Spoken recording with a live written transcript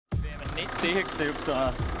nicht sicher gewesen,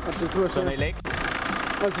 ob so ein Elektro...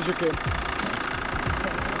 Das ist okay.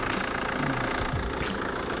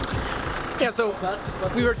 Yeah, so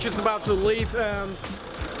we were just about to leave.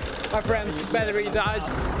 My friend's battery died.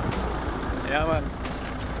 Ja, man.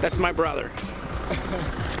 That's my brother.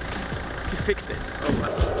 He fixed it.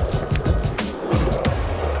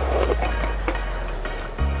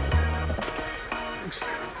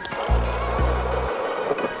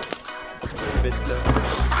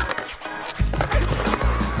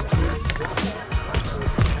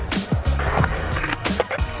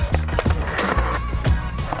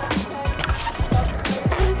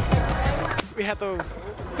 We had to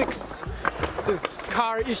fix this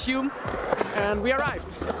car issue and we arrived.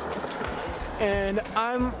 And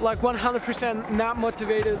I'm like 100% not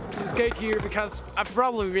motivated to skate here because I've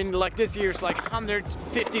probably been like this year's like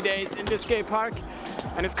 150 days in this skate park,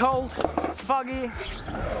 and it's cold, it's foggy,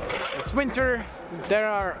 it's winter. There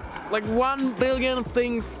are like 1 billion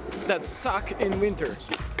things that suck in winter.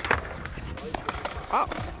 Oh,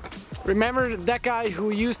 remember that guy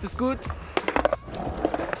who used to scoot?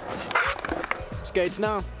 Skates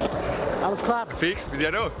now. Alles klar. Fix, bei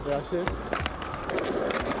dir auch? Ja, schön.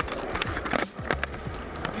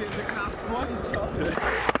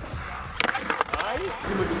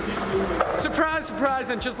 Surprise, surprise,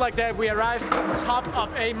 and just like that we arrived on top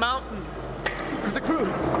of a mountain with the crew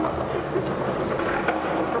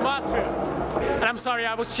from Austria. And I'm sorry,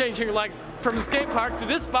 I was changing like from the skate park to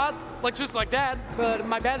this spot, like just like that, but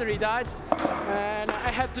my battery died and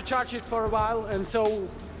I had to charge it for a while, and so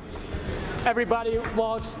everybody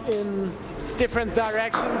walks in different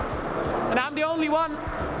directions and I'm the only one,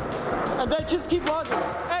 and they just keep walking.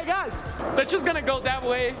 Hey guys, they're just gonna go that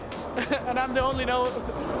way and I'm the only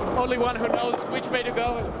one who knows which way to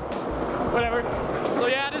go and whatever. So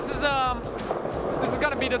yeah, this is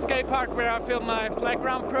gonna be the skate park where I film my flat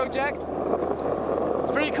ground project.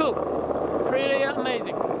 It's pretty cool, pretty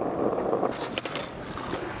amazing.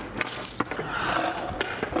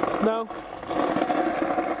 Snow.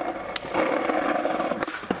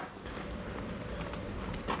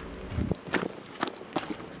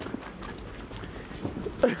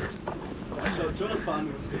 Schon fahren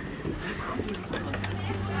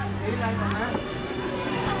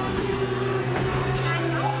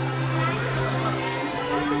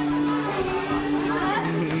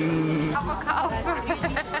Aber kaufen.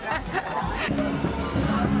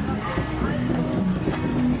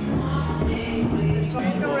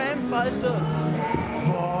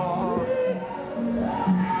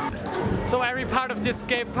 So every part of this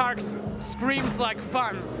skate park screams like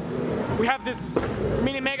fun. We have this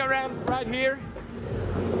mini mega ramp right here.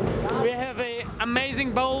 We have an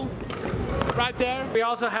amazing bowl right there. We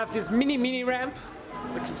also have this mini ramp,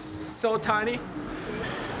 which is so tiny.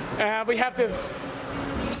 We have this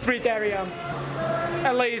street area.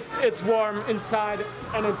 At least it's warm inside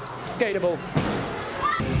and it's skatable.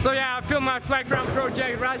 So yeah, I filmed my flat ground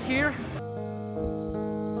project right here.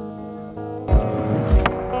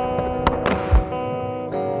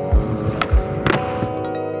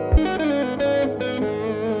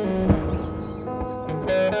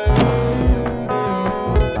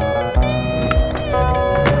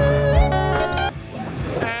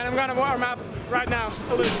 Warm up right now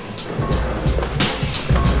a little.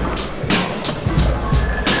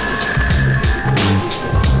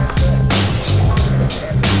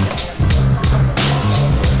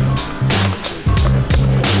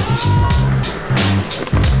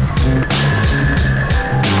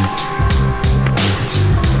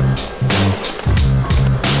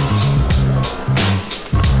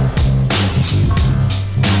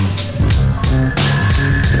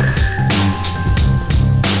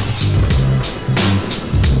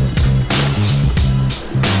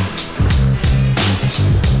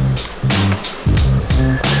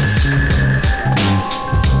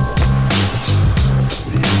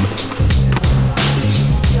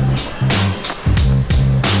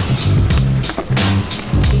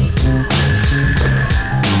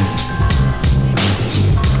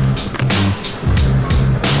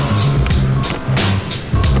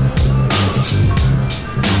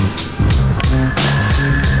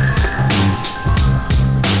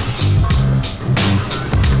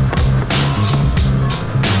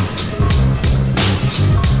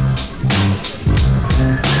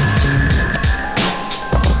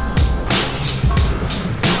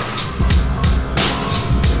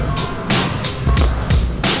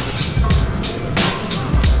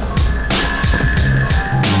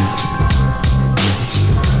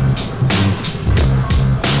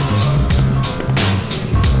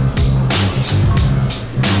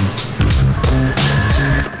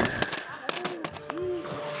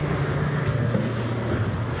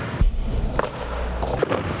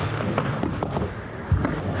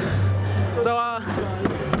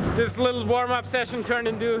 this little warm-up session turned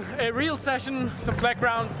into a real session, some flat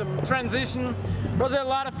ground, some transition. It was a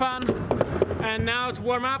lot of fun. And now to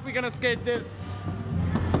warm up, we're gonna skate this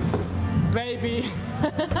baby.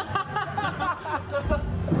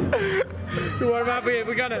 To warm up,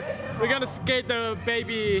 we're gonna skate the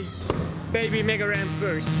baby mega ramp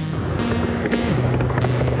first.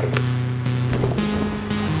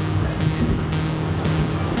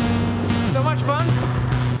 So much fun.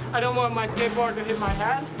 I don't want my skateboard to hit my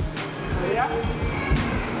head. But yeah.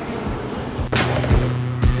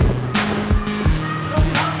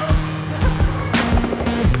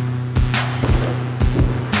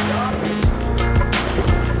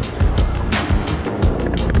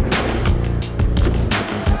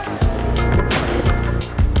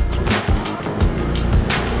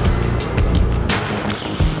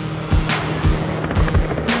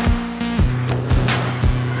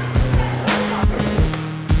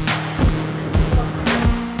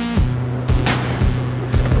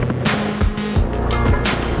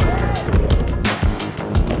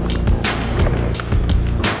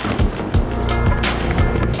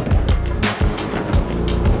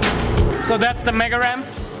 So that's the mega ramp.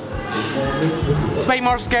 It's way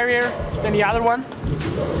more scarier than the other one.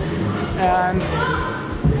 And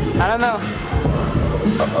I don't know.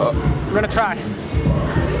 I'm gonna try.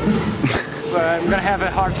 But I'm gonna have a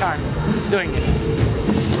hard time doing it.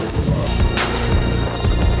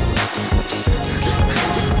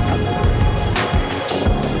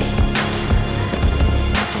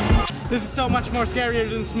 This is so much more scarier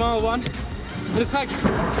than the small one. It's like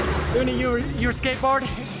when your skateboard,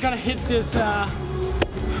 it's gonna hit this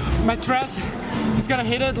mattress. It's gonna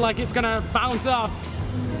hit it like it's gonna bounce off,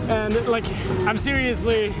 and like I'm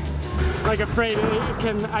seriously like afraid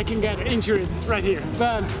I can get injured right here.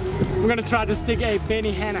 But I'm gonna try to stick a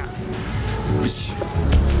Benny Hanna.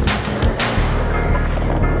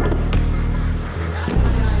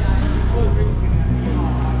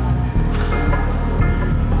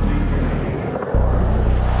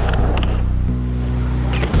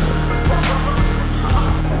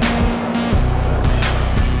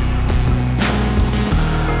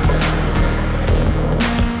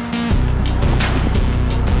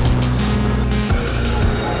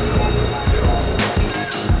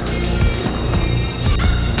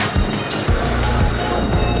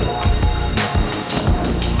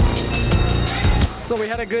 So we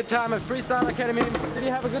had a good time at Freestyle Academy. Did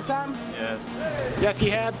you have a good time? Yes. Yes, he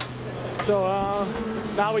had. So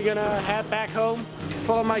now we're gonna head back home.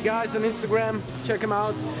 Follow my guys on Instagram, check them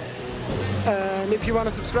out. And if you want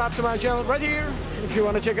to subscribe to my channel right here, if you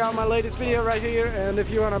want to check out my latest video right here, and if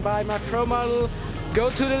you want to buy my pro model, go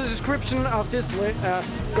to the description of this video.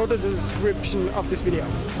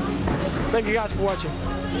 Thank you guys for watching.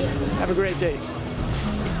 Have a great day.